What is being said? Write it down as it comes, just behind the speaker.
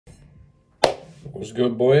What's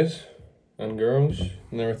good, boys and girls?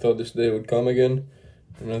 Never thought this day would come again.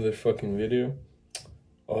 Another fucking video.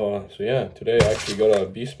 So yeah, today I actually got a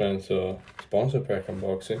BeastPants sponsor pack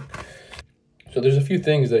unboxing. So there's a few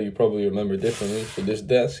things that you probably remember differently. So this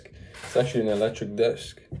desk, it's actually an electric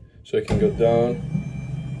desk. So it can go down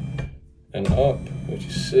and up, which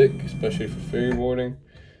is sick, especially for ferryboarding.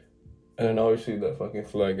 And then obviously that fucking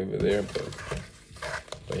flag over there,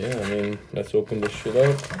 but yeah, I mean, let's open this shit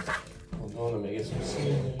up. Hold on, let me get some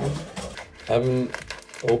scene. I haven't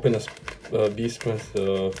opened a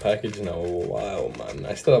BeastPants package in a while, man.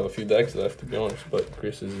 I still have a few decks left, to be honest, but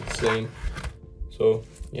Chris is insane. So,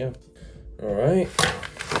 yeah. Alright.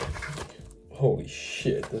 Holy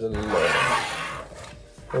shit, there's a lot.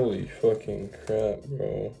 Holy fucking crap,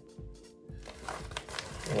 bro.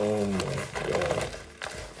 Oh my god.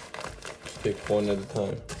 Just take one at a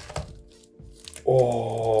time.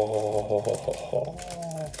 Oh,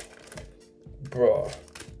 bro.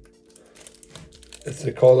 It's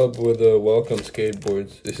a collab with the Welcome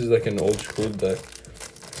skateboards. This is like an old school deck.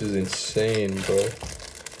 This is insane, bro.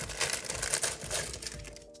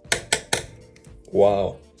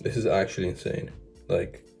 Wow, this is actually insane.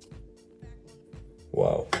 Like,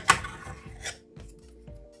 wow.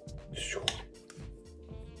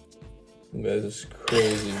 That is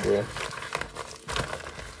crazy, bro.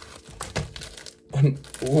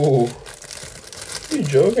 Ooh. Are you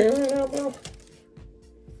joking right now, bro?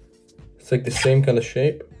 It's like the same kind of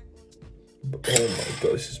shape. But, oh my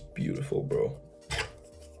god, this is beautiful, bro.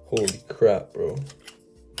 Holy crap, bro.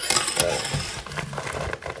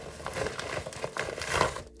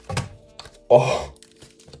 Oh.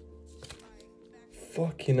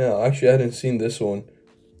 Fucking hell. Actually, I hadn't seen this one.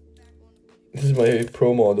 This is my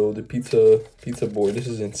pro model, the pizza board. This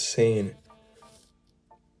is insane.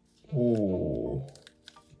 Ooh.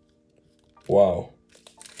 Wow.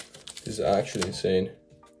 This is actually insane.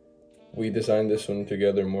 We designed this one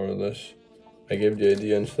together, more or less. I gave the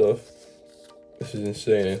idea and stuff. This is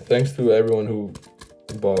insane. And thanks to everyone who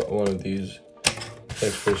bought one of these.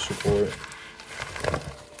 Thanks for the support.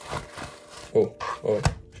 Oh,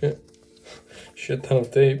 shit. Shit ton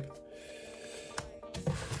of tape.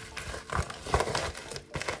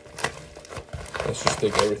 Let's just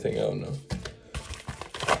take everything out now.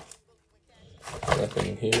 Nothing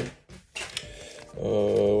in here.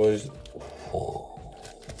 What is it?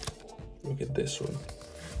 Look at this one.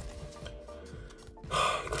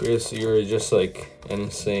 Chris, you're just like an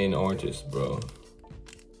insane artist, bro.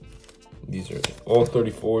 These are all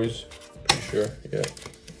 34s, pretty sure. Yeah.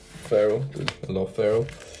 Pharaoh, dude. I love Pharaoh.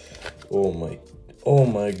 Oh my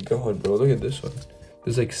god, bro. Look at this one.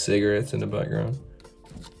 There's like cigarettes in the background.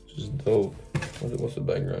 This is dope. What's the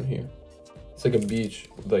background here? It's like a beach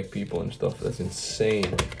with like people and stuff. That's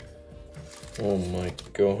insane. Oh my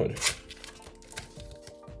god.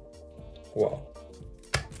 Wow.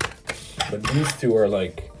 But these two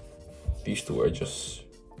are just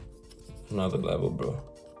another level, bro.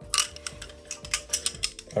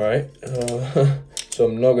 Alright. So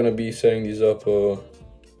I'm not gonna be setting these up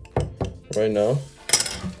right now.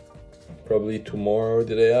 Probably tomorrow or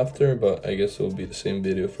the day after, but I guess it'll be the same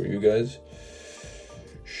video for you guys.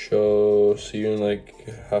 So see you in like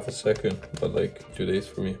half a second, but like 2 days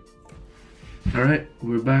for me. All right,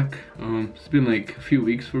 we're back. It's been like a few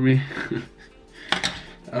weeks for me.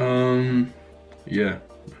 Yeah,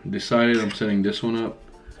 decided I'm setting this one up.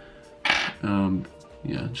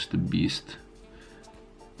 Yeah, just the beast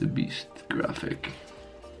graphic.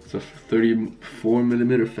 It's a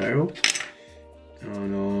 34mm Pharaoh.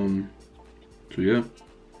 And so yeah,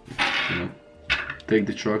 take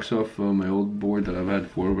the trucks off my old board that I've had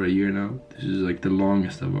for over a year now. This is like the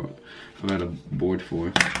longest I've had a board for.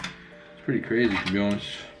 It's pretty crazy, to be honest.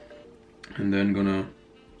 And then gonna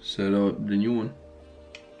set out the new one.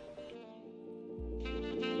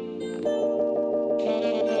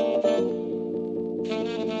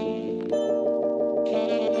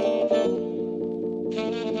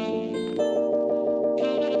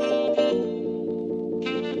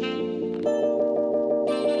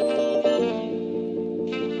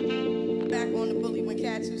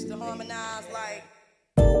 Used to harmonize like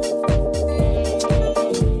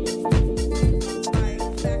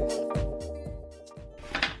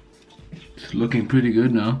it's looking pretty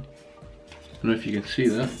good now. I don't know if you can see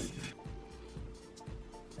that.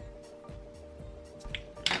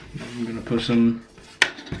 I'm gonna put some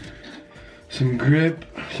grip,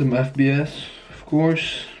 some FBS, of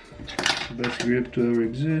course. Best grip to ever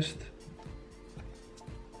exist.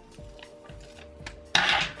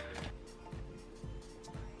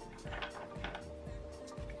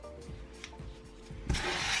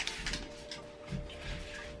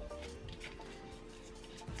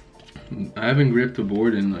 I haven't gripped a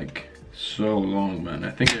board in like so long, man.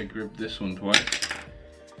 I think I gripped this one twice,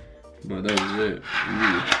 but that was it.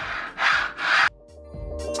 Ooh.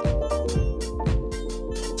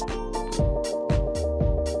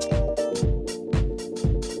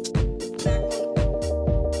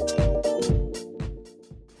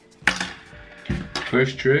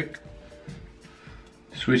 First trick,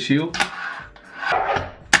 switch heel.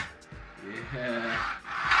 Yeah.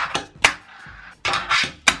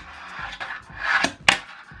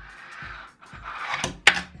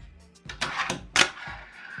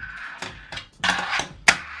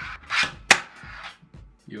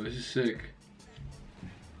 Yo, this is sick.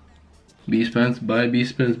 BeastPants, buy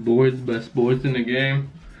BeastPants boards, best boards in the game.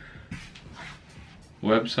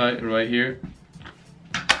 Website right here.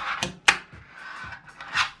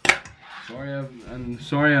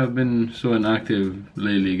 Sorry I've been so inactive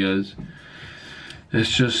lately, guys. It's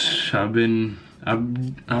just I've been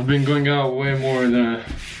going out way more than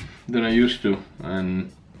I used to,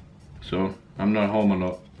 and so I'm not home a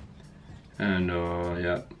lot. And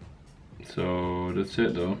yeah, so that's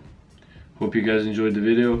it though. Hope you guys enjoyed the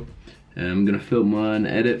video. And I'm gonna film an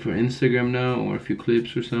edit for Instagram now, or a few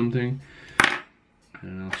clips or something.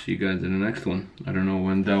 And I'll see you guys in the next one. I don't know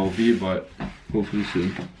when that will be, but hopefully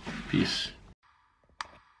soon. Peace.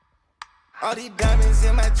 All these diamonds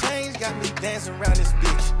in my chains got me dancing around this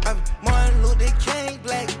bitch. I'm Martin Luther King,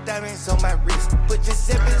 black diamonds on my wrist. Put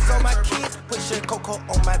Giuseppe's on my kids, put your Coco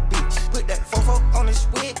on my beach. Put that fofo on the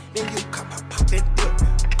squid, then you pop that dip.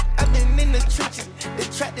 I've been in the trenches,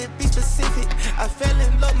 the track that be specific. I fell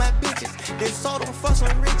in love my bitches, they sold them for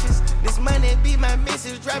some riches. This money be my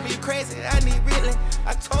missus, drive me crazy, I need reeling.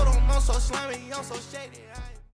 I told them I'm so slimy, I'm so shady.